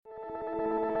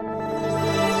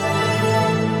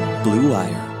Blue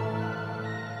Wire.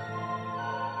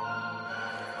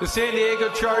 The San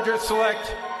Diego Chargers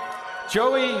select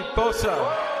Joey Bosa.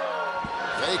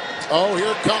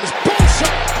 Here comes Bosa.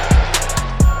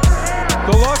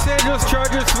 The Los Angeles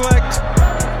Chargers select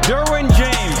Derwin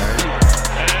James.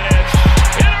 And it's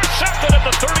intercepted at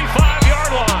the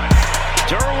 35-yard line.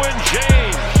 Derwin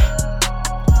James.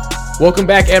 Welcome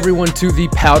back, everyone, to the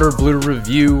Powder Blue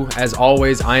Review. As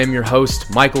always, I am your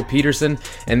host, Michael Peterson,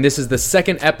 and this is the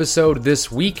second episode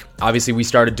this week. Obviously, we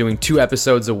started doing 2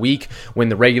 episodes a week when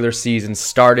the regular season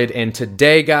started, and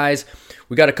today, guys,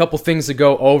 we got a couple things to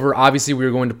go over. Obviously, we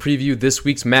are going to preview this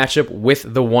week's matchup with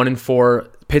the 1-4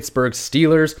 Pittsburgh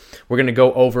Steelers. We're going to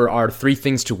go over our 3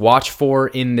 things to watch for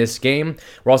in this game.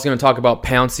 We're also going to talk about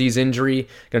Pouncey's injury,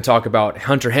 going to talk about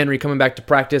Hunter Henry coming back to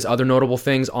practice, other notable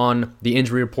things on the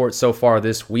injury report so far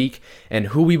this week, and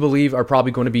who we believe are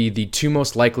probably going to be the 2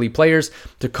 most likely players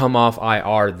to come off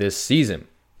IR this season.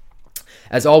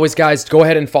 As always, guys, go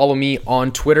ahead and follow me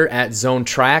on Twitter at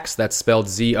ZoneTracks. That's spelled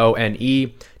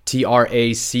ZoneTracks.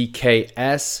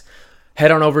 Head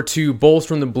on over to Bulls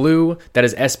from the Blue. That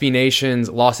is SB Nation's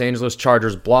Los Angeles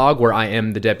Chargers blog, where I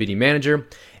am the deputy manager.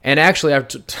 And actually,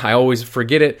 I always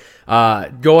forget it.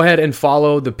 Go ahead and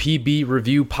follow the PB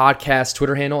Review Podcast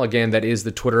Twitter handle. Again, that is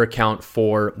the Twitter account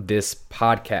for this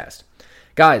podcast.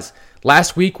 Guys,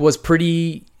 last week was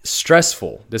pretty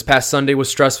stressful. This past Sunday was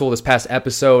stressful. This past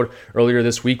episode earlier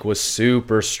this week was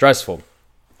super stressful.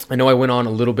 I know I went on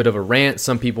a little bit of a rant.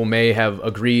 Some people may have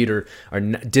agreed or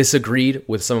disagreed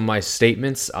with some of my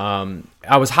statements. I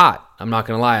was hot. I'm not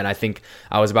going to lie. And I think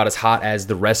I was about as hot as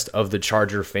the rest of the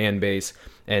Charger fan base.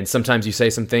 And sometimes you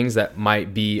say some things that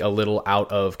might be a little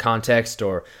out of context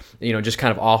or, just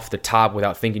kind of off the top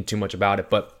without thinking too much about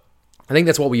it. But I think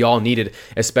that's what we all needed,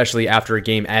 especially after a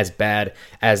game as bad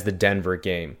as the Denver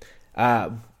game.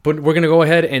 But we're going to go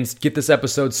ahead and get this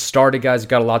episode started, guys. We've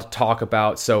got a lot to talk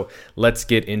about, so let's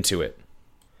get into it.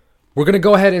 We're going to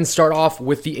go ahead and start off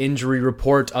with the injury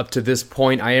report up to this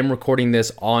point. I am recording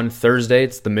this on Thursday.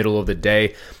 It's the middle of the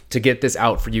day to get this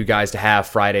out for you guys to have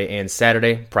Friday and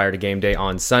Saturday prior to game day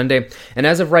on Sunday. And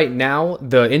as of right now,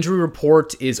 the injury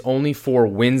report is only for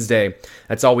Wednesday.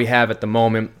 That's all we have at the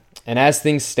moment. And as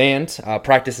things stand,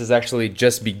 practice is actually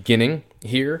just beginning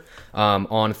here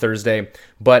on Thursday.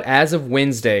 But as of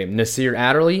Wednesday, Nasir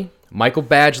Adderley, Michael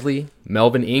Badgley,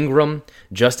 Melvin Ingram,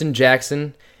 Justin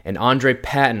Jackson, and Andre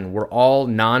Patton were all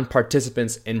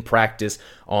non-participants in practice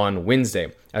on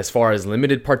Wednesday. As far as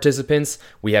limited participants,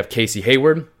 we have Casey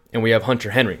Hayward and we have Hunter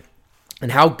Henry.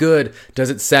 And how good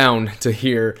does it sound to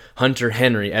hear Hunter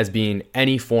Henry as being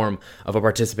any form of a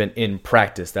participant in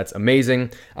practice? That's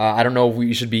amazing. I don't know if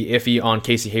we should be iffy on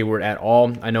Casey Hayward at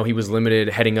all. I know he was limited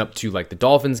heading up to the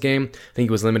Dolphins game. I think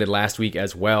he was limited last week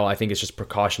as well. I think it's just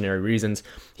precautionary reasons.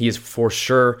 He is for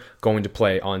sure going to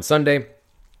play on Sunday.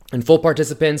 And full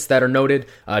participants that are noted,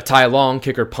 Ty Long,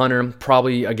 kicker punter,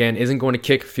 probably, again, isn't going to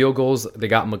kick field goals. They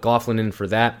got McLaughlin in for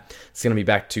that. It's going to be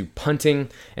back to punting.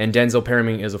 And Denzel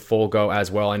Perryman is a full go as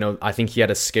well. I think he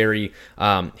had a scary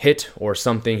hit or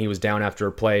something. He was down after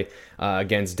a play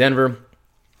against Denver,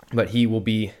 but he will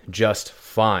be just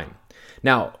fine.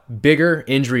 Now, bigger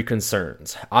injury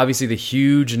concerns. Obviously, the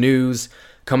huge news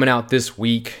coming out this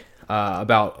week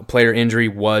about player injury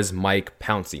was Mike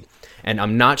Pouncey. And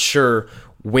I'm not sure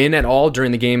when at all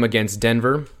during the game against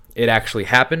Denver it actually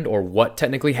happened or what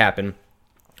technically happened,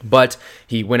 but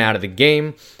he went out of the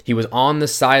game. He was on the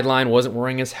sideline, wasn't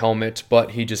wearing his helmet,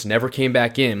 but he just never came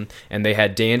back in, and they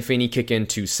had Dan Feeney kick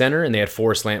into center, and they had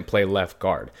Forrest Lamp play left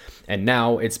guard. And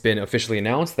now it's been officially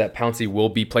announced that Pouncey will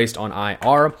be placed on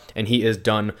IR, and he is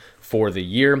done for the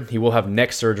year. He will have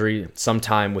neck surgery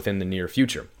sometime within the near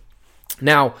future.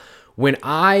 Now, when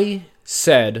I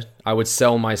said I would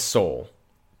sell my soul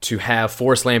to have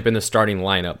Forrest Lamp in the starting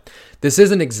lineup, this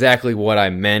isn't exactly what I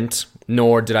meant,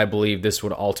 nor did I believe this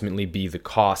would ultimately be the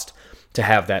cost to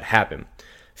have that happen.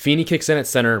 Feeney kicks in at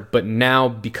center, but now,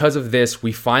 because of this,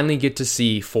 we finally get to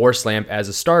see Forrest Lamp as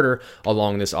a starter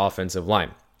along this offensive line.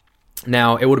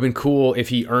 Now, it would have been cool if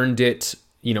he earned it,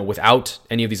 without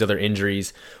any of these other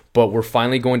injuries, but we're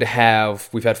finally going to have,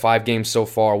 we've had 5 games so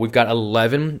far, we've got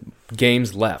 11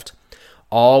 games left,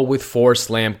 all with Forrest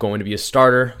Lamp going to be a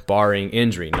starter, barring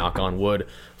injury. Knock on wood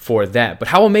for that. But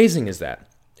how amazing is that?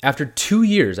 After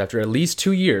at least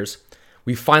 2 years,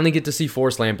 we finally get to see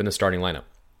Forrest Lamp in the starting lineup.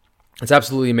 It's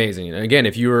absolutely amazing. And again,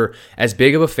 if you're as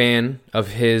big of a fan of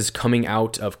his coming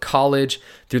out of college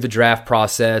through the draft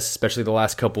process, especially the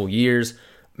last couple years,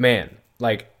 man,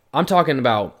 I'm talking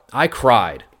about, I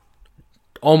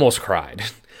almost cried,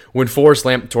 when Forrest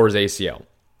Lamp tore his ACL.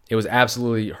 It was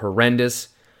absolutely horrendous.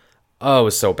 Oh, it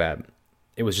was so bad.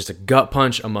 It was just a gut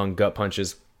punch among gut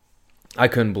punches. I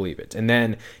couldn't believe it. And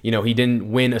then, he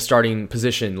didn't win a starting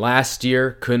position last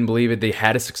year. Couldn't believe it. They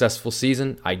had a successful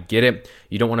season. I get it.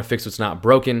 You don't want to fix what's not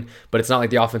broken, but it's not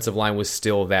like the offensive line was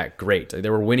still that great.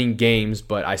 They were winning games,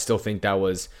 but I still think that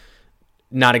was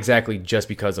not exactly just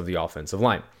because of the offensive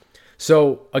line.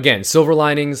 So, again, silver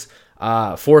linings.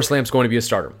 Forrest Lamp's going to be a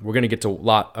starter. We're going to get to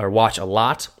watch a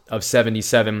lot of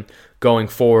 77 going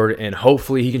forward, and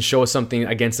hopefully he can show us something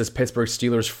against this Pittsburgh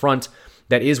Steelers front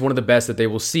that is one of the best that they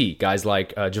will see. Guys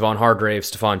like Javon Hargrave,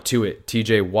 Stephon Tuitt,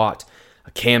 TJ Watt,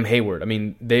 Cam Hayward. I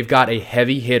mean, they've got a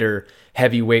heavy hitter,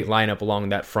 heavyweight lineup along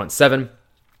that front seven,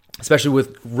 especially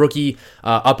with rookie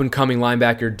up-and-coming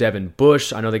linebacker Devin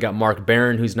Bush. I know they got Mark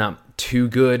Barron, who's not too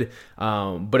good,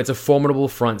 but it's a formidable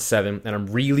front seven, and I'm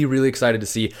really, really excited to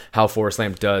see how Forrest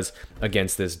Lamp does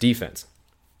against this defense.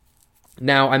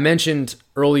 Now, I mentioned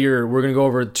earlier we're going to go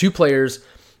over 2 players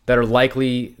that are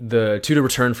likely the 2 to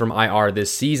return from IR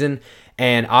this season,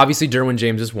 and obviously Derwin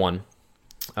James is one,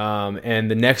 and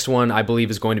the next one I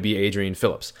believe is going to be Adrian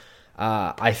Phillips.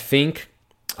 I think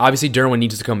obviously Derwin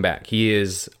needs to come back. He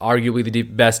is arguably the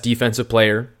best defensive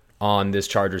player on this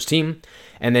Chargers team,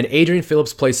 and then Adrian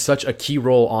Phillips plays such a key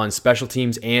role on special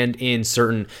teams and in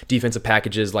certain defensive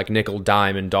packages like nickel,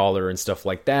 dime, and dollar and stuff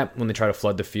like that when they try to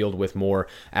flood the field with more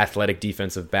athletic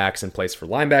defensive backs in place for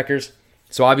linebackers.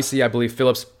 So obviously, I believe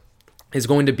Phillips is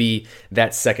going to be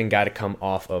that second guy to come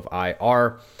off of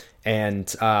IR, and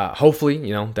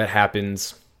hopefully, that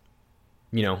happens,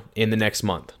 in the next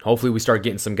month. Hopefully, we start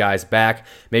getting some guys back.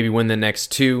 Maybe win the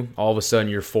next 2. All of a sudden,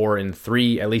 you're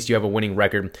 4-3. At least you have a winning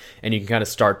record, and you can kind of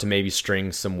start to maybe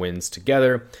string some wins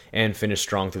together and finish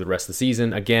strong through the rest of the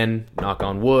season. Again, knock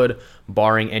on wood,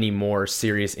 barring any more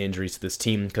serious injuries to this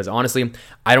team, because honestly,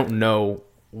 I don't know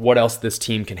what else this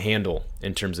team can handle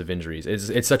in terms of injuries.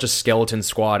 It's such a skeleton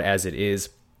squad as it is.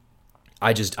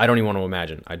 I don't even want to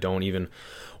imagine. I don't even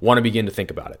want to begin to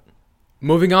think about it.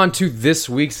 Moving on to this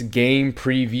week's game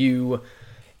preview.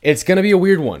 It's going to be a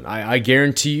weird one. I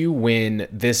guarantee you when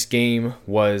this game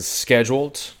was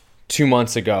scheduled 2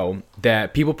 months ago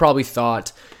that people probably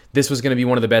thought this was going to be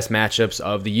one of the best matchups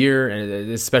of the year, and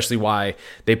especially why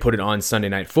they put it on Sunday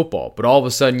Night Football. But all of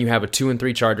a sudden, you have a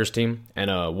 2-3 Chargers team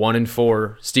and a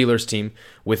 1-4 Steelers team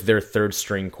with their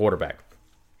third-string quarterback.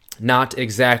 Not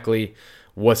exactly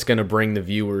what's going to bring the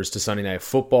viewers to Sunday Night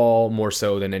Football more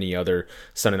so than any other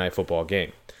Sunday Night Football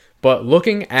game. But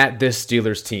looking at this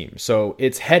Steelers team, so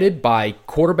it's headed by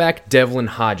quarterback Devlin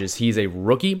Hodges. He's a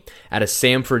rookie at a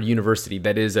Samford University.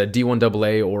 That is a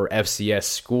D1AA or FCS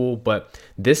school, but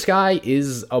this guy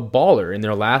is a baller. In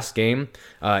their last game,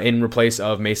 in replace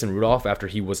of Mason Rudolph after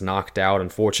he was knocked out,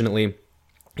 unfortunately,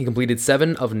 he completed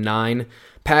 7 of 9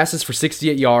 passes for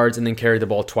 68 yards and then carried the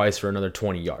ball twice for another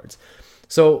 20 yards.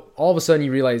 So all of a sudden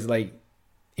you realize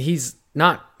he's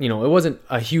not, it wasn't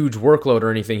a huge workload or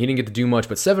anything. He didn't get to do much,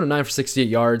 but 7 of 9 for 68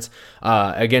 yards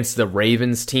against the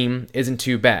Ravens team isn't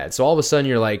too bad. So all of a sudden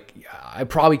you're like, I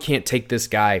probably can't take this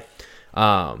guy.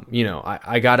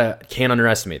 I can't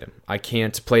underestimate him. I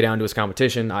can't play down to his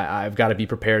competition. I've got to be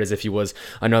prepared as if he was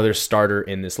another starter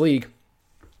in this league.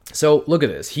 So look at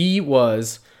this. He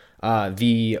was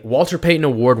the Walter Payton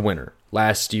Award winner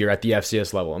last year at the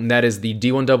FCS level, and that is the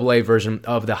D1AA version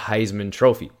of the Heisman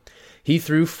Trophy. He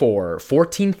threw for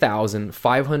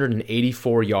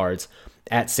 14,584 yards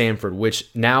at Samford, which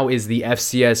now is the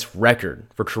FCS record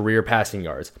for career passing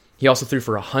yards. He also threw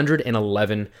for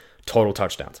 111 total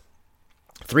touchdowns.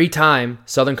 3-time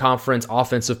Southern Conference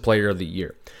Offensive Player of the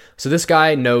Year. So this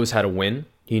guy knows how to win.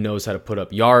 He knows how to put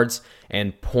up yards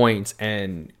and points,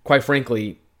 and quite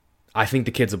frankly, I think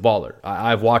the kid's a baller.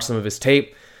 I've watched some of his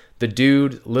tape. The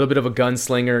dude, a little bit of a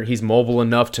gunslinger. He's mobile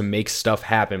enough to make stuff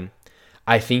happen.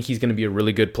 I think he's going to be a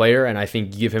really good player, and I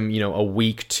think give him, a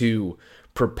week to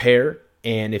prepare.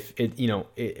 And if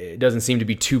it doesn't seem to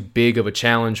be too big of a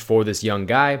challenge for this young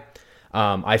guy,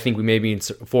 I think we may be in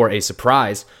for a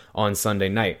surprise on Sunday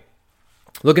night.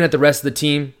 Looking at the rest of the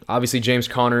team, obviously James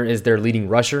Conner is their leading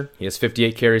rusher. He has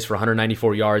 58 carries for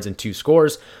 194 yards and 2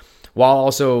 scores, while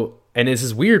also, and this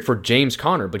is weird for James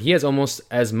Conner, but he has almost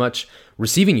as much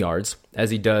receiving yards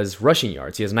as he does rushing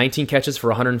yards. He has 19 catches for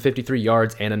 153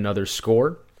 yards and another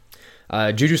score.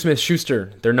 Juju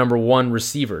Smith-Schuster, their number 1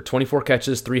 receiver, 24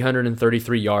 catches,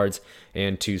 333 yards,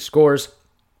 and 2 scores.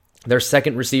 Their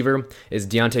second receiver is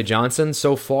Deontay Johnson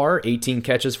so far, 18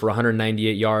 catches for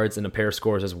 198 yards and a pair of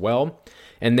scores as well.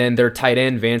 And then their tight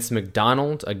end, Vance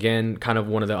McDonald, again, kind of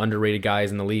one of the underrated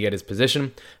guys in the league at his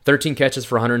position, 13 catches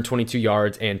for 122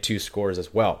 yards and 2 scores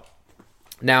as well.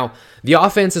 Now, the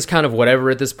offense is kind of whatever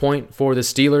at this point for the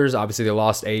Steelers. Obviously, they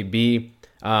lost AB.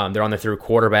 They're on their third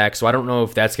quarterback, so I don't know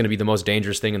if that's going to be the most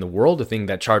dangerous thing in the world, the thing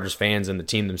that Chargers fans and the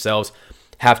team themselves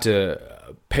have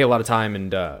to pay a lot of time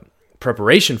and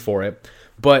preparation for it.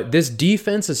 But this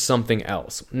defense is something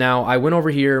else. Now, I went over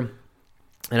here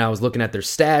and I was looking at their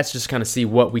stats just to kind of see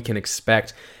what we can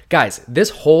expect. Guys,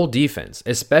 this whole defense,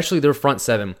 especially their front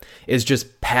seven, is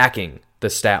just packing the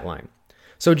stat line.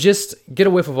 So just get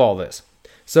a whiff of all this.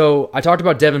 So I talked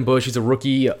about Devin Bush. He's a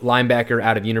rookie linebacker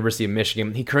out of the University of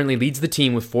Michigan. He currently leads the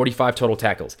team with 45 total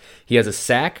tackles. He has a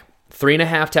sack,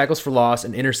 3.5 tackles for loss,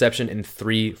 an interception, and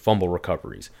 3 fumble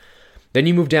recoveries. Then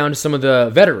you move down to some of the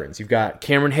veterans. You've got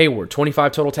Cameron Hayward,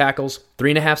 25 total tackles,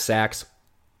 3.5 sacks,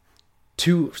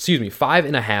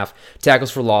 5.5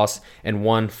 tackles for loss, and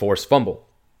 1 forced fumble.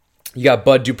 You got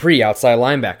Bud Dupree, outside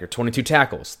linebacker, 22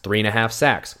 tackles, 3.5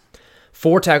 sacks,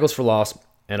 4 tackles for loss,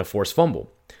 and a forced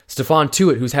fumble. Stephon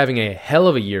Tuitt, who's having a hell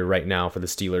of a year right now for the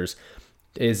Steelers,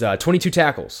 is 22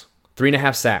 tackles,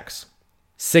 3.5 sacks,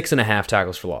 6.5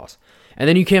 tackles for loss. And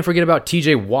then you can't forget about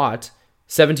TJ Watt,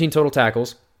 17 total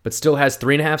tackles, but still has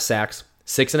 3.5 sacks,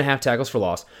 6.5 tackles for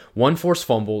loss, 1 forced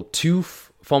fumble, 2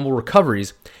 fumble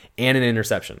recoveries, and an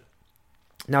interception.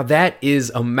 Now that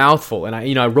is a mouthful, and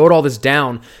I wrote all this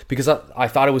down because I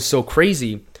thought it was so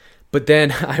crazy. But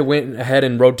then I went ahead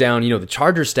and wrote down, the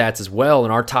Charger stats as well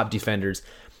and our top defenders.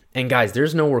 And guys,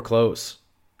 there's nowhere close.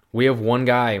 We have one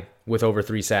guy with over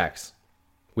 3 sacks.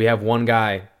 We have one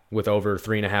guy with over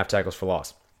 3.5 tackles for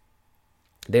loss.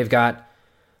 They've got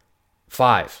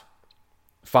 5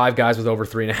 guys with over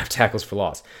 3.5 tackles for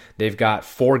loss. They've got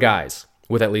 4 guys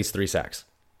with at least 3 sacks.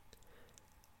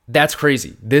 That's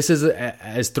crazy. This is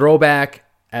as throwback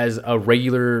as a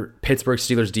regular Pittsburgh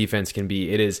Steelers defense can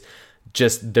be. It is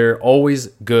just, they're always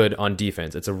good on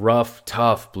defense. It's a rough,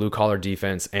 tough, blue-collar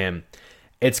defense, and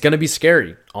it's going to be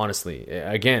scary, honestly.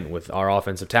 Again, with our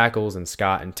offensive tackles and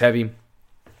Scott and Tevy,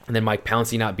 and then Mike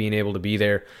Pouncey not being able to be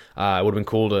there. It would have been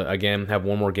cool to, again, have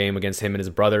one more game against him and his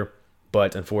brother,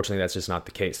 but unfortunately that's just not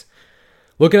the case.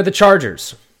 Looking at the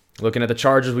Chargers,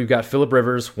 we've got Phillip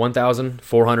Rivers,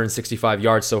 1,465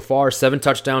 yards so far, 7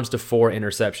 touchdowns to 4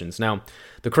 interceptions. Now,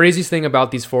 the craziest thing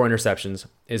about these 4 interceptions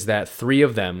is that 3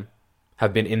 of them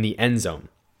have been in the end zone.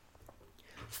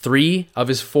 3 of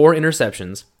his 4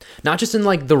 interceptions, not just in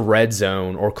like the red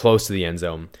zone or close to the end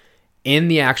zone, in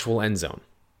the actual end zone.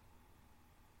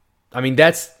 I mean,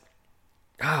 that's,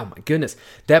 oh my goodness,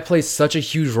 that plays such a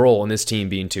huge role in this team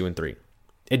being 2-3.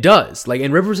 It does.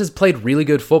 And Rivers has played really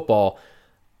good football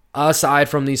aside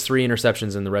from these 3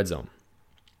 interceptions in the red zone.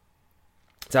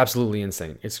 It's absolutely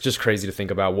insane. It's just crazy to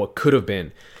think about what could have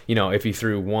been, if he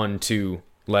threw 1, 2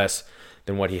 less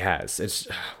than what he has. It's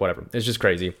whatever. It's just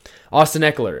crazy. Austin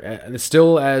Eckler,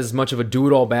 still as much of a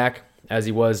do-it-all back as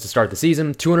he was to start the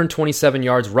season. 227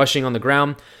 yards rushing on the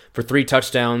ground for 3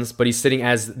 touchdowns, but he's sitting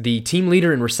as the team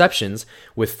leader in receptions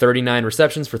with 39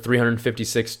 receptions for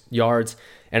 356 yards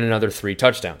and another 3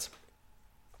 touchdowns.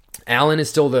 Allen is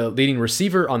still the leading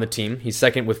receiver on the team. He's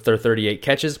second with 38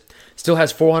 catches. Still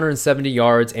has 470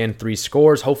 yards and 3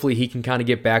 scores. Hopefully he can kind of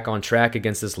get back on track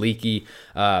against this leaky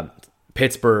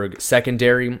Pittsburgh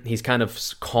secondary. He's kind of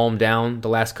calmed down the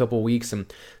last couple of weeks,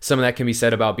 and some of that can be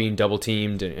said about being double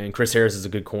teamed, and Chris Harris is a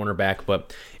good cornerback,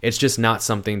 but it's just not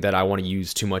something that I want to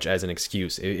use too much as an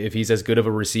excuse. If he's as good of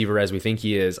a receiver as we think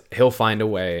he is, he'll find a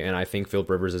way, and I think Phillip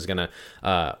Rivers is going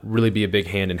to really be a big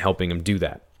hand in helping him do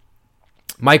that.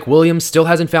 Mike Williams still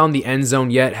hasn't found the end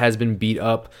zone yet, has been beat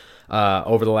up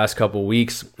over the last couple of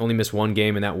weeks. Only missed 1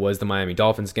 game, and that was the Miami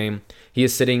Dolphins game. He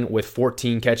is sitting with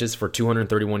 14 catches for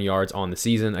 231 yards on the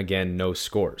season. Again, no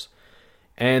scores.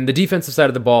 And the defensive side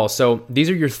of the ball. So these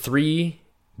are your 3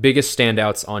 biggest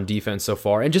standouts on defense so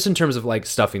far. And just in terms of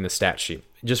stuffing the stat sheet,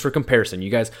 just for comparison, you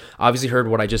guys obviously heard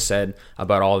what I just said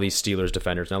about all these Steelers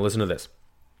defenders. Now listen to this.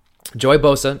 Joey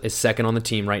Bosa is second on the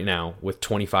team right now with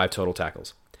 25 total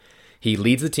tackles. He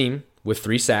leads the team with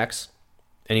 3 sacks,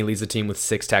 and he leads the team with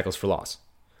 6 tackles for loss.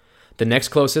 The next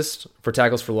closest for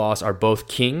tackles for loss are both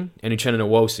King and Uchenna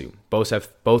Nwosu. Both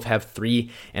have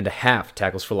 3.5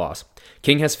 tackles for loss.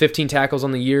 King has 15 tackles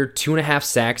on the year, 2.5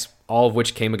 sacks, all of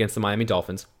which came against the Miami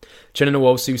Dolphins. Uchenna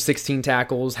Nwosu, 16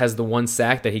 tackles, has the 1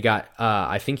 sack that he got,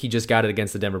 I think he just got it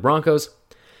against the Denver Broncos,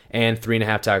 and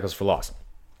 3.5 tackles for loss.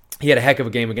 He had a heck of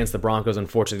a game against the Broncos.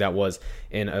 Unfortunately, that was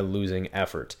in a losing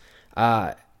effort.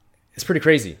 It's pretty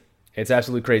crazy. It's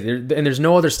absolutely crazy. And there's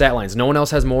no other stat lines. No one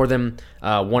else has more than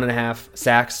 1.5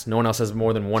 sacks. No one else has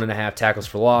more than 1.5 tackles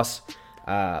for loss.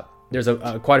 There's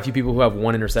quite a few people who have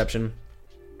 1 interception.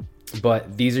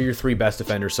 But these are your 3 best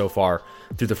defenders so far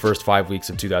through the first 5 weeks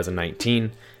of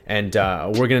 2019. And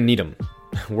we're going to need them.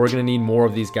 We're going to need more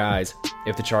of these guys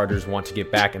if the Chargers want to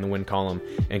get back in the win column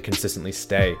and consistently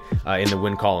stay in the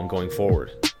win column going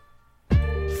forward.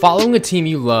 Following a team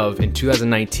you love in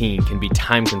 2019 can be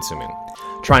time-consuming.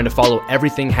 Trying to follow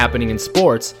everything happening in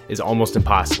sports is almost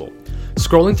impossible.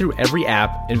 Scrolling through every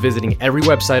app and visiting every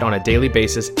website on a daily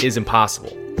basis is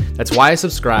impossible. That's why I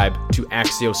subscribe to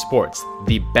Axios Sports,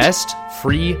 the best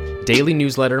free daily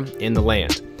newsletter in the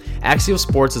land. Axios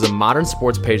Sports is a modern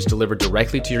sports page delivered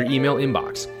directly to your email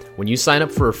inbox. When you sign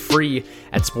up for a free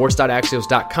at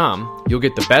sports.axios.com, you'll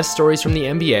get the best stories from the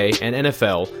NBA and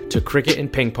NFL to cricket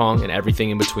and ping pong and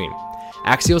everything in between.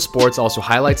 Axios Sports also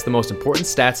highlights the most important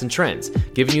stats and trends,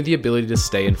 giving you the ability to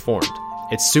stay informed.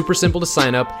 It's super simple to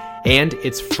sign up, and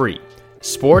it's free.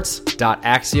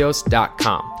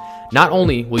 sports.axios.com. Not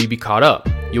only will you be caught up,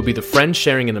 you'll be the friend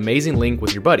sharing an amazing link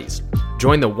with your buddies.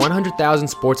 Join the 100,000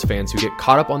 sports fans who get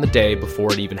caught up on the day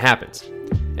before it even happens.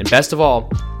 And best of all,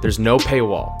 there's no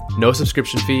paywall, no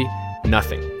subscription fee,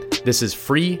 nothing. This is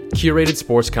free, curated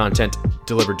sports content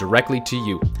delivered directly to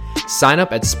you. Sign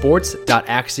up at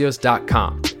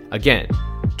sports.axios.com. Again,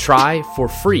 try for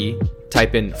free,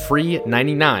 type in free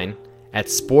 99 at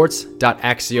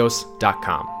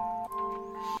sports.axios.com.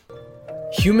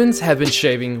 Humans have been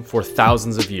shaving for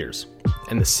thousands of years,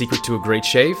 and the secret to a great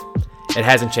shave? It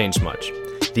hasn't changed much.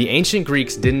 The ancient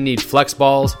Greeks didn't need flex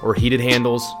balls or heated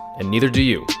handles, and neither do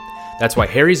you. That's why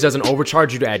Harry's doesn't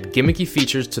overcharge you to add gimmicky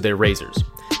features to their razors.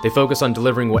 They focus on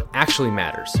delivering what actually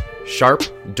matters: sharp,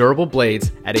 durable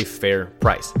blades at a fair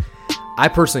price. I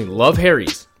personally love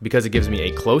Harry's because it gives me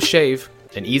a close shave,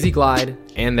 an easy glide,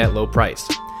 and that low price.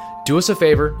 Do us a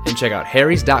favor and check out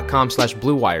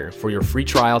harrys.com/bluewire for your free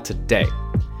trial today.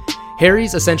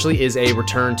 Harry's essentially is a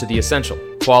return to the essential: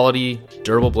 quality,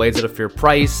 durable blades at a fair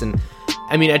price, and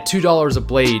at $2 a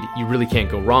blade, you really can't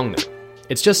go wrong there.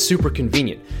 It's just super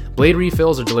convenient. Blade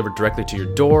refills are delivered directly to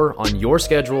your door on your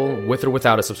schedule with or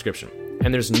without a subscription.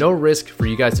 And there's no risk for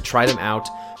you guys to try them out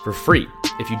for free.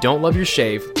 If you don't love your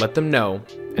shave, let them know,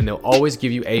 and they'll always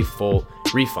give you a full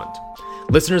refund.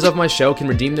 Listeners of my show can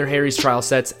redeem their Harry's trial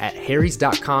sets at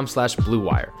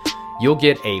harrys.com/bluewire. You'll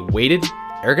get a weighted,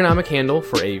 ergonomic handle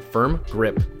for a firm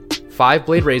grip,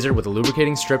 5-blade razor with a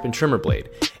lubricating strip and trimmer blade,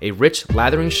 a rich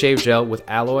lathering shave gel with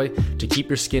alloy to keep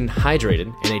your skin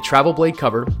hydrated, and a travel blade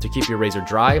cover to keep your razor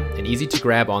dry and easy to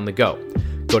grab on the go.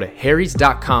 Go to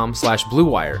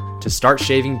harrys.com/bluewire to start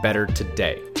shaving better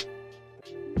today.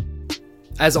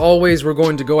 As always, we're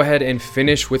going to go ahead and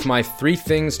finish with my 3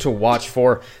 things to watch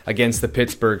for against the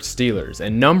Pittsburgh Steelers.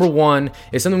 And number 1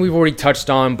 is something we've already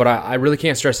touched on, but I really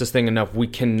can't stress this thing enough. We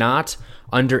cannot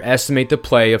underestimate the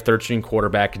play of third-string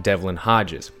quarterback Devlin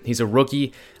Hodges. He's a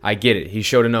rookie. I get it. He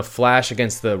showed enough flash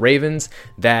against the Ravens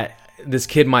that this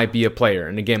kid might be a player.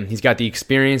 And again, he's got the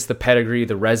experience, the pedigree,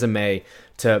 the resume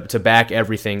to back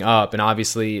everything up. And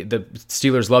obviously, the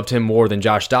Steelers loved him more than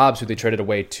Josh Dobbs, who they traded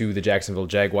away to the Jacksonville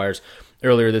Jaguars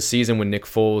earlier this season when Nick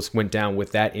Foles went down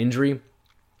with that injury.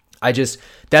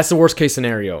 That's the worst case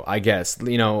scenario, I guess.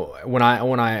 When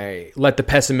I let the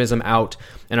pessimism out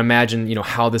and imagine,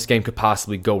 how this game could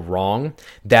possibly go wrong,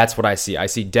 that's what I see. I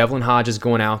see Devlin Hodges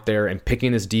going out there and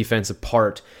picking this defense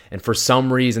apart, and for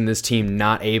some reason this team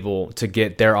not able to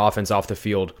get their offense off the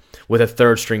field with a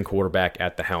third-string quarterback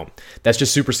at the helm. That's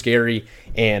just super scary,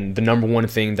 and the number 1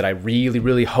 thing that I really,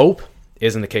 really hope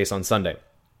isn't the case on Sunday.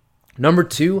 Number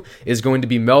 2 is going to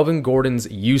be Melvin Gordon's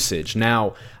usage.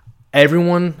 Now,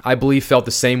 everyone, I believe, felt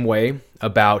the same way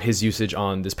about his usage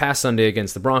on this past Sunday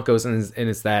against the Broncos, and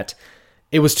it's that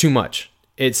it was too much.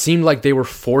 It seemed like they were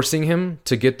forcing him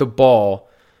to get the ball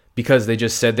because they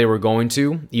just said they were going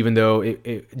to, even though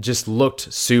it just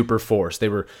looked super forced. They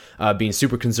were being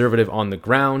super conservative on the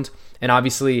ground, and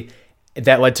obviously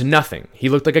that led to nothing. He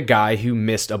looked like a guy who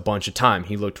missed a bunch of time.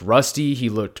 He looked rusty. He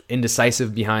looked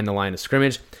indecisive behind the line of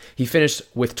scrimmage. He finished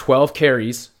with 12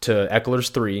 carries to Eckler's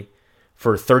 3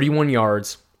 for 31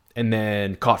 yards, and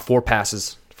then caught 4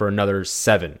 passes for another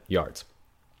 7 yards.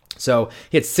 So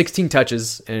he had 16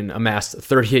 touches and amassed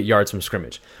 38 yards from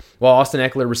scrimmage. While Austin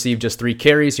Eckler received just 3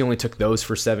 carries, he only took those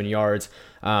for 7 yards,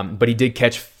 but he did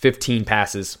catch 15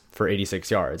 passes for 86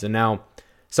 yards. And now,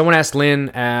 someone asked Lynn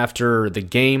after the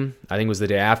game, I think it was the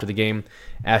day after the game,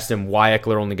 asked him why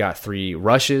Eckler only got 3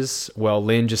 rushes. Well,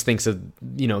 Lynn just thinks of,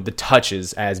 the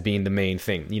touches as being the main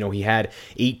thing. He had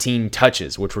 18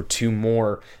 touches, which were 2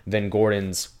 more than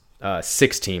Gordon's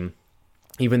 16,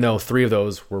 even though 3 of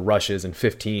those were rushes and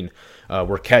 15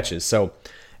 were catches.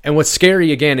 And what's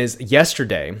scary, again, is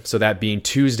yesterday, so that being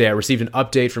Tuesday, I received an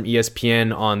update from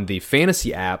ESPN on the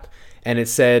fantasy app, and it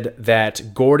said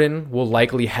that Gordon will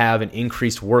likely have an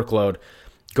increased workload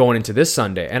going into this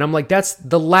Sunday. And I'm like, that's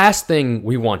the last thing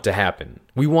we want to happen.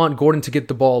 We want Gordon to get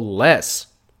the ball less.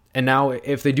 And now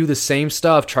if they do the same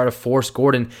stuff, try to force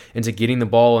Gordon into getting the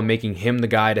ball and making him the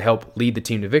guy to help lead the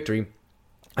team to victory,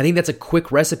 I think that's a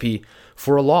quick recipe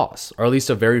for a loss, or at least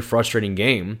a very frustrating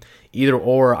game. Either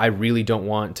or, I really don't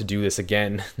want to do this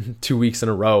again 2 weeks in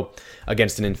a row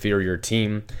against an inferior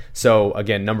team. So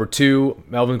again, number 2,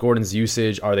 Melvin Gordon's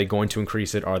usage. Are they going to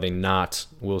increase it? Are they not?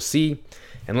 We'll see.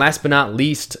 And last but not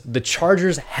least, the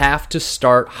Chargers have to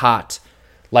start hot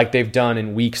like they've done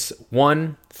in weeks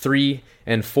 1, 3,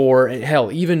 and 4, and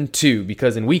hell, even 2,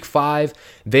 because in week 5,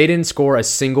 they didn't score a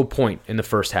single point in the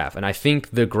first half. And I think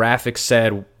the graphic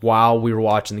said while we were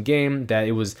watching the game that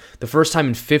it was the first time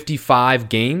in 55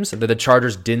 games that the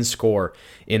Chargers didn't score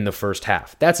in the first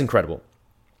half. That's incredible.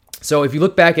 So if you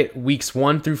look back at weeks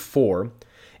 1 through 4,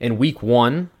 in week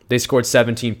 1, they scored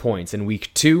 17 points. In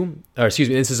week 2, this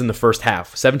is in the first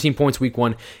half. 17 points week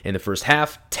 1 in the first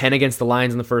half, 10 against the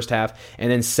Lions in the first half,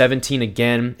 and then 17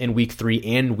 again in week 3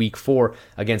 and week 4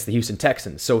 against the Houston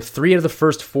Texans. So 3 out of the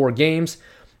first 4 games,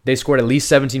 they scored at least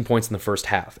 17 points in the first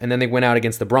half. And then they went out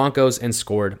against the Broncos and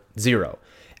scored 0.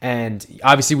 And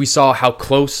obviously we saw how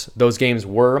close those games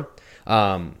were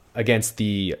against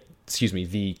the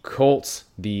Colts,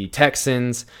 the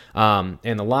Texans, and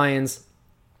the Lions.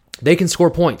 They can score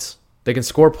points.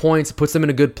 It puts them in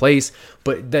a good place,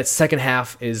 but that second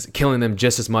half is killing them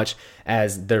just as much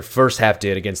as their first half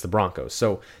did against the Broncos.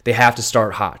 So they have to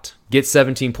start hot. Get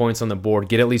 17 points on the board,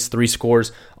 get at least 3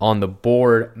 scores on the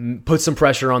board, put some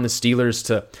pressure on the Steelers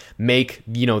to make,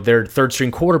 their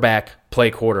third-string quarterback play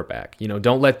quarterback.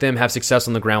 Don't let them have success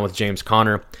on the ground with James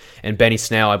Conner and Benny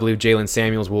Snell. I believe Jalen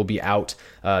Samuels will be out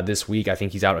this week. I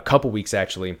think he's out a couple weeks,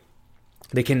 actually.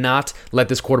 They cannot let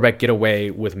this quarterback get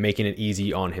away with making it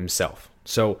easy on himself.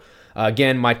 So,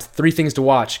 again, my 3 things to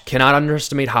watch. Cannot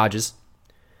underestimate Hodges.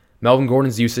 Melvin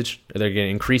Gordon's usage. Are they going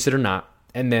to increase it or not?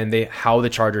 And then how the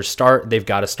Chargers start. They've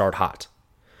got to start hot.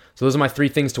 So those are my 3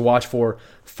 things to watch for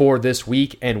this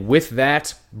week. And with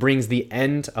that brings the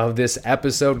end of this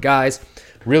episode, guys.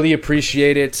 Really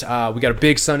appreciate it. We got a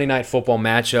big Sunday night football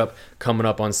matchup coming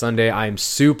up on Sunday. I am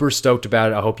super stoked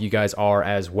about it. I hope you guys are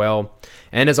as well.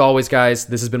 And as always, guys,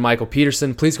 this has been Michael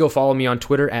Peterson. Please go follow me on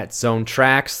Twitter at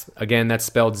ZoneTracks. Again, that's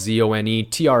spelled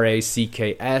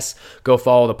ZoneTracks. Go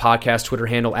follow the podcast Twitter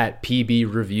handle at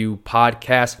PB Review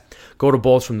Podcast. Go to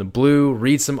Bolts from the Blue,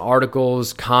 read some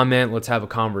articles, comment. Let's have a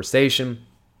conversation.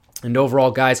 And overall,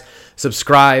 guys,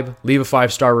 subscribe, leave a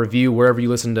 5-star review wherever you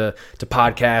listen to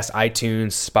podcasts, iTunes,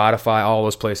 Spotify, all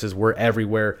those places. We're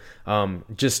everywhere.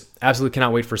 Just absolutely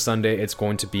cannot wait for Sunday. It's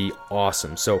going to be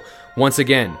awesome. So once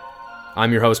again,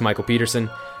 I'm your host, Michael Peterson,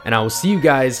 and I will see you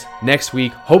guys next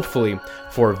week, hopefully,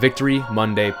 for a Victory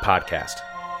Monday podcast.